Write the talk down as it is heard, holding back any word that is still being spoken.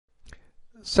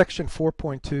Section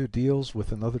 4.2 deals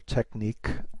with another technique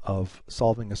of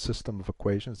solving a system of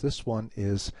equations. This one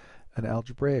is an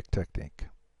algebraic technique.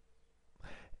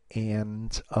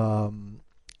 And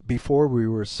before we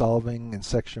were solving in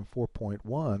section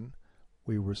 4.1,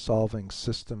 we were solving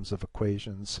systems of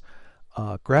equations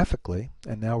graphically,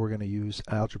 and now we're going to use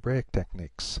algebraic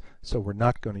techniques. So we're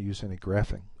not going to use any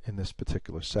graphing in this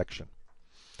particular section.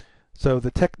 So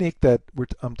the technique that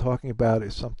I'm talking about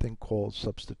is something called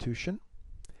substitution.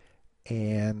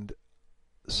 And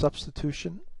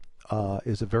substitution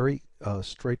is a very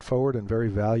straightforward and very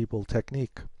valuable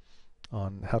technique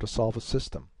on how to solve a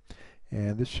system.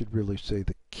 And this should really say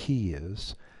the key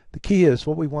is. The key is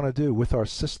what we want to do with our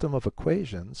system of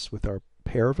equations, with our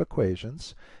pair of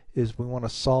equations, is we want to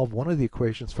solve one of the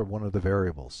equations for one of the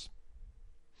variables.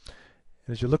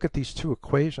 And as you look at these two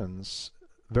equations,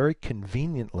 very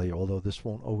conveniently, although this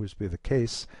won't always be the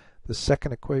case, the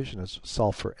second equation is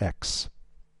solve for x.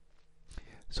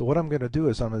 So what I'm going to do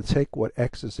is I'm going to take what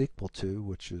x is equal to,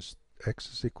 which is x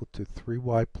is equal to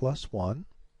 3y plus 1,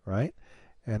 right?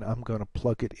 And I'm going to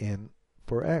plug it in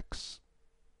for x.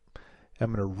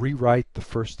 I'm going to rewrite the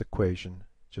first equation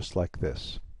just like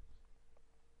this.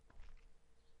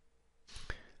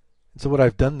 And so what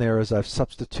I've done there is I've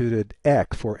substituted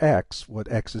x for x,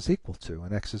 what x is equal to,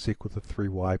 and x is equal to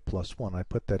 3y plus 1. I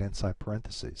put that inside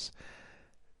parentheses.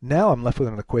 Now I'm left with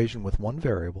an equation with one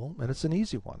variable, and it's an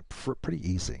easy one, pretty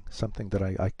easy, something that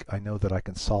I know that I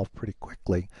can solve pretty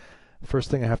quickly. First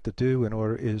thing I have to do in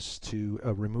order is to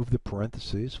remove the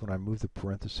parentheses. When I move the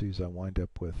parentheses, I wind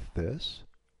up with this.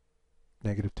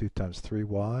 Negative 2 times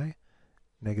 3y,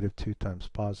 negative 2 times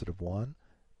positive 1,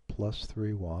 plus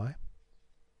 3y.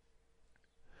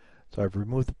 So I've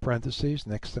removed the parentheses.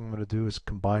 Next thing I'm going to do is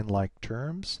combine like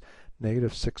terms.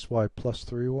 Negative 6y plus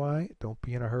 3y. Don't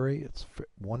be in a hurry. It's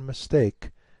one mistake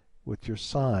with your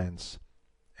signs,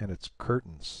 and it's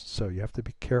curtains. So you have to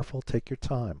be careful. Take your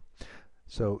time.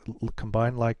 So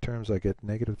combine like terms, I get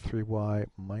negative 3y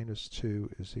minus 2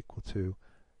 is equal to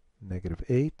negative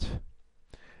 8.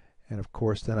 And of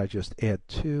course, then I just add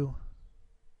 2.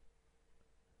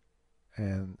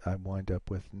 And I wind up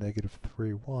with negative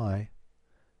 3y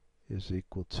is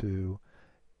equal to,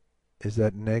 is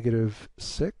that negative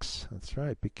 6? That's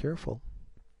right, be careful.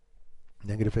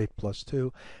 Negative 8 plus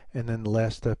 2. And then the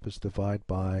last step is divide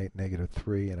by negative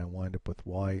 3, and I wind up with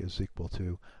y is equal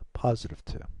to positive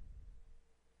 2.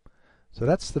 So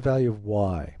that's the value of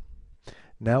y.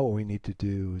 Now what we need to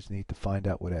do is need to find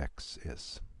out what x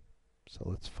is. So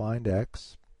let's find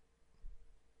x.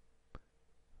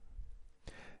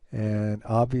 And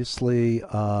obviously,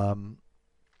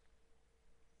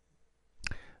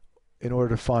 in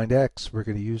order to find x, we're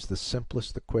going to use the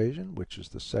simplest equation, which is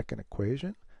the second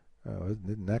equation. Oh,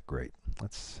 isn't that great?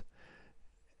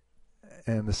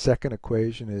 And the second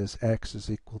equation is x is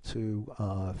equal to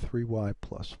 3y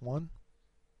plus 1.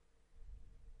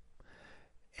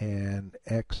 And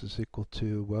x is equal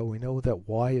to, well, we know that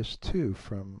y is 2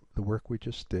 from the work we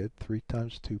just did. 3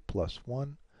 times 2 plus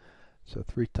 1. So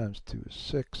 3 times 2 is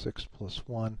 6. 6 plus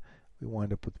 1. We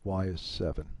wind up with y is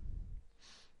 7.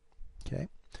 Okay.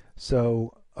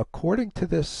 So according to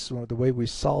this, the way we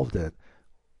solved it,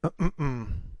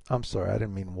 I'm sorry, I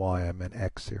didn't mean y, I meant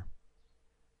x here.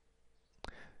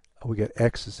 We get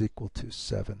x is equal to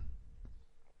 7.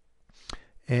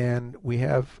 And we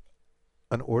have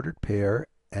an ordered pair,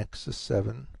 x is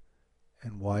 7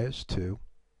 and y is 2.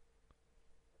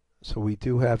 So we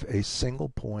do have a single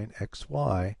point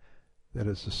xy that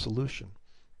is a solution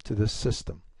to this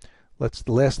system. The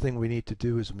last thing we need to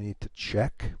do is we need to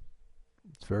check.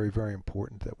 It's very, very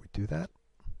important that we do that.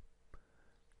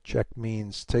 Check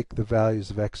means take the values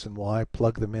of x and y,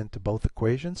 plug them into both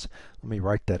equations. Let me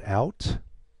write that out.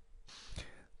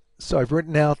 So I've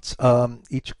written out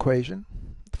each equation,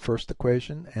 the first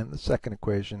equation and the second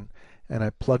equation, and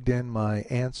I plugged in my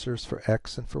answers for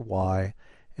x and for y.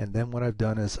 And then what I've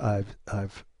done is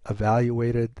I've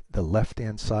evaluated the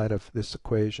left-hand side of this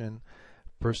equation,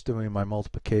 first doing my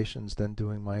multiplications, then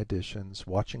doing my additions,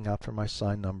 watching out for my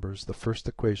sign numbers. The first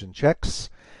equation checks,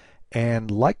 and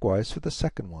likewise for the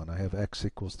second one. I have x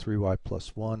equals 3y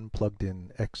plus 1, plugged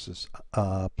in x is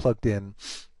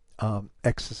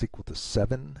equal to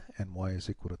 7 and y is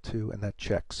equal to 2, and that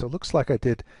checks. So it looks like I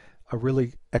did a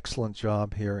really excellent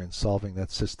job here in solving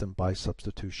that system by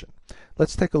substitution.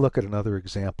 Let's take a look at another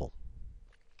example.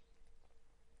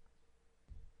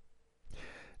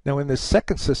 Now in this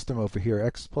second system over here,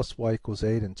 x plus y equals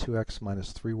 8 and 2x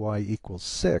minus 3y equals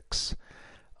 6,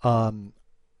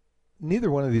 neither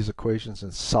one of these equations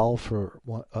is solved for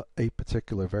a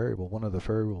particular variable, one of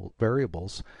the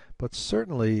variables, but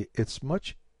certainly it's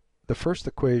much the first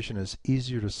equation is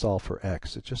easier to solve for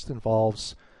x. It just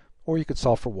involves, or you could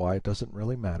solve for y, it doesn't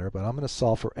really matter, but I'm going to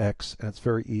solve for x, and it's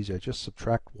very easy. I just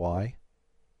subtract y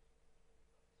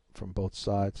from both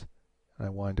sides, and I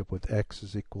wind up with x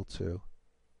is equal to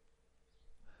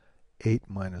 8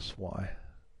 minus y.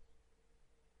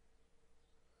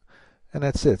 And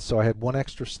that's it. So I had one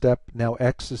extra step. Now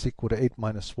x is equal to 8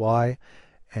 minus y,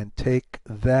 and take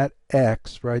that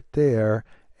x right there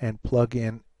and plug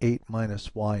in 8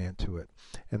 minus y into it.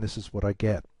 And this is what I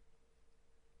get.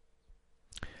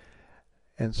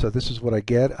 And so this is what I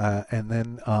get, and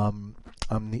then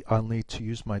I'll need to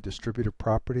use my distributive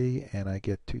property, and I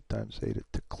get 2 times 8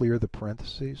 to clear the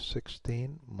parentheses.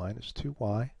 16 minus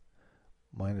 2y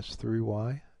minus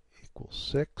 3y equals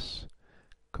 6.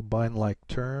 Combine like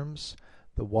terms.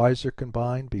 The y's are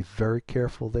combined. Be very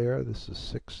careful there. This is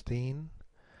 16.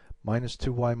 Minus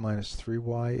 2y minus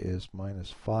 3y is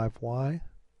minus 5y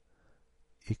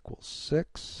equals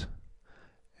 6.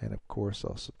 And of course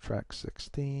I'll subtract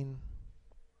 16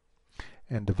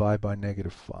 and divide by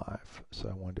negative 5. So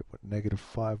I wind up with negative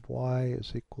 5y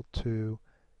is equal to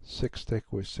 6 take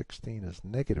away 16 is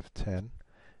negative 10.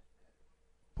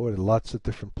 Boy, there are lots of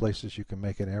different places you can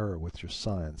make an error with your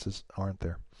signs, aren't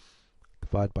there?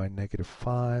 Divide by negative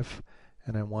 5,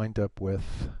 and I wind up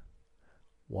with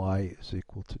y is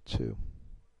equal to 2.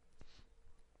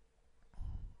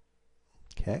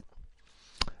 Okay.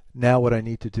 Now what I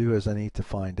need to do is I need to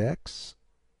find x.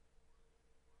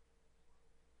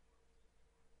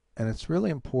 And it's really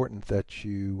important that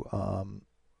you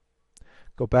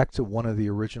go back to one of the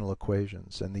original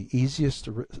equations. And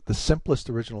the simplest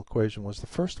original equation was the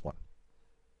first one.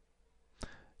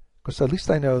 Because at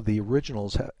least I know the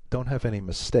originals don't have any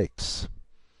mistakes.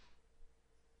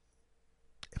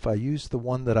 If I use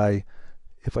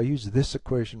if I use this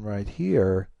equation right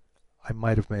here, I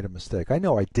might have made a mistake. I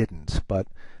know I didn't, but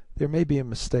there may be a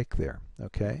mistake there.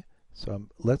 Okay, so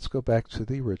let's go back to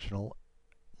the original.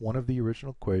 One of the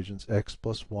original equations, x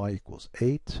plus y equals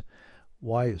 8,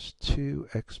 y is 2,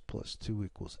 x plus 2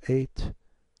 equals 8,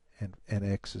 and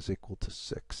x is equal to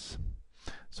 6.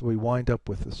 So we wind up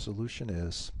with the solution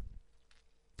is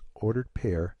ordered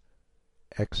pair,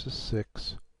 x is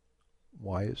 6,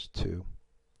 y is 2.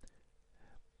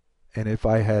 And if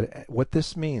I had, what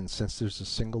this means, since there's a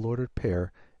single ordered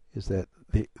pair, is that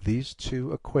these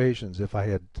two equations, if I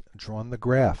had drawn the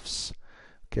graphs,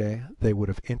 okay, they would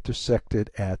have intersected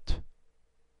at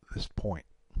this point.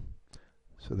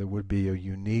 So there would be a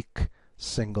unique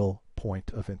single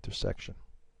point of intersection.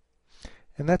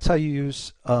 And that's how you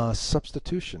use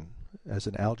substitution as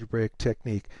an algebraic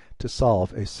technique to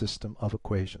solve a system of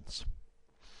equations.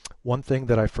 One thing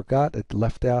that I forgot, it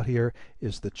left out here,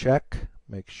 is the check.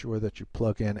 Make sure that you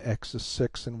plug in x is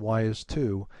 6 and y is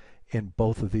 2 in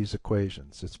both of these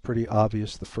equations. It's pretty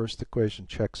obvious. The first equation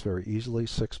checks very easily.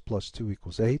 6 plus 2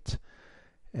 equals 8.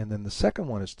 And then the second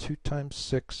one is 2 times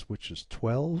 6, which is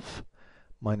 12,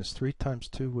 minus 3 times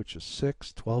 2, which is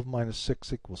 6. 12 minus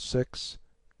 6 equals 6.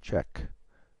 Check.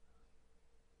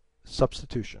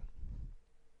 Substitution.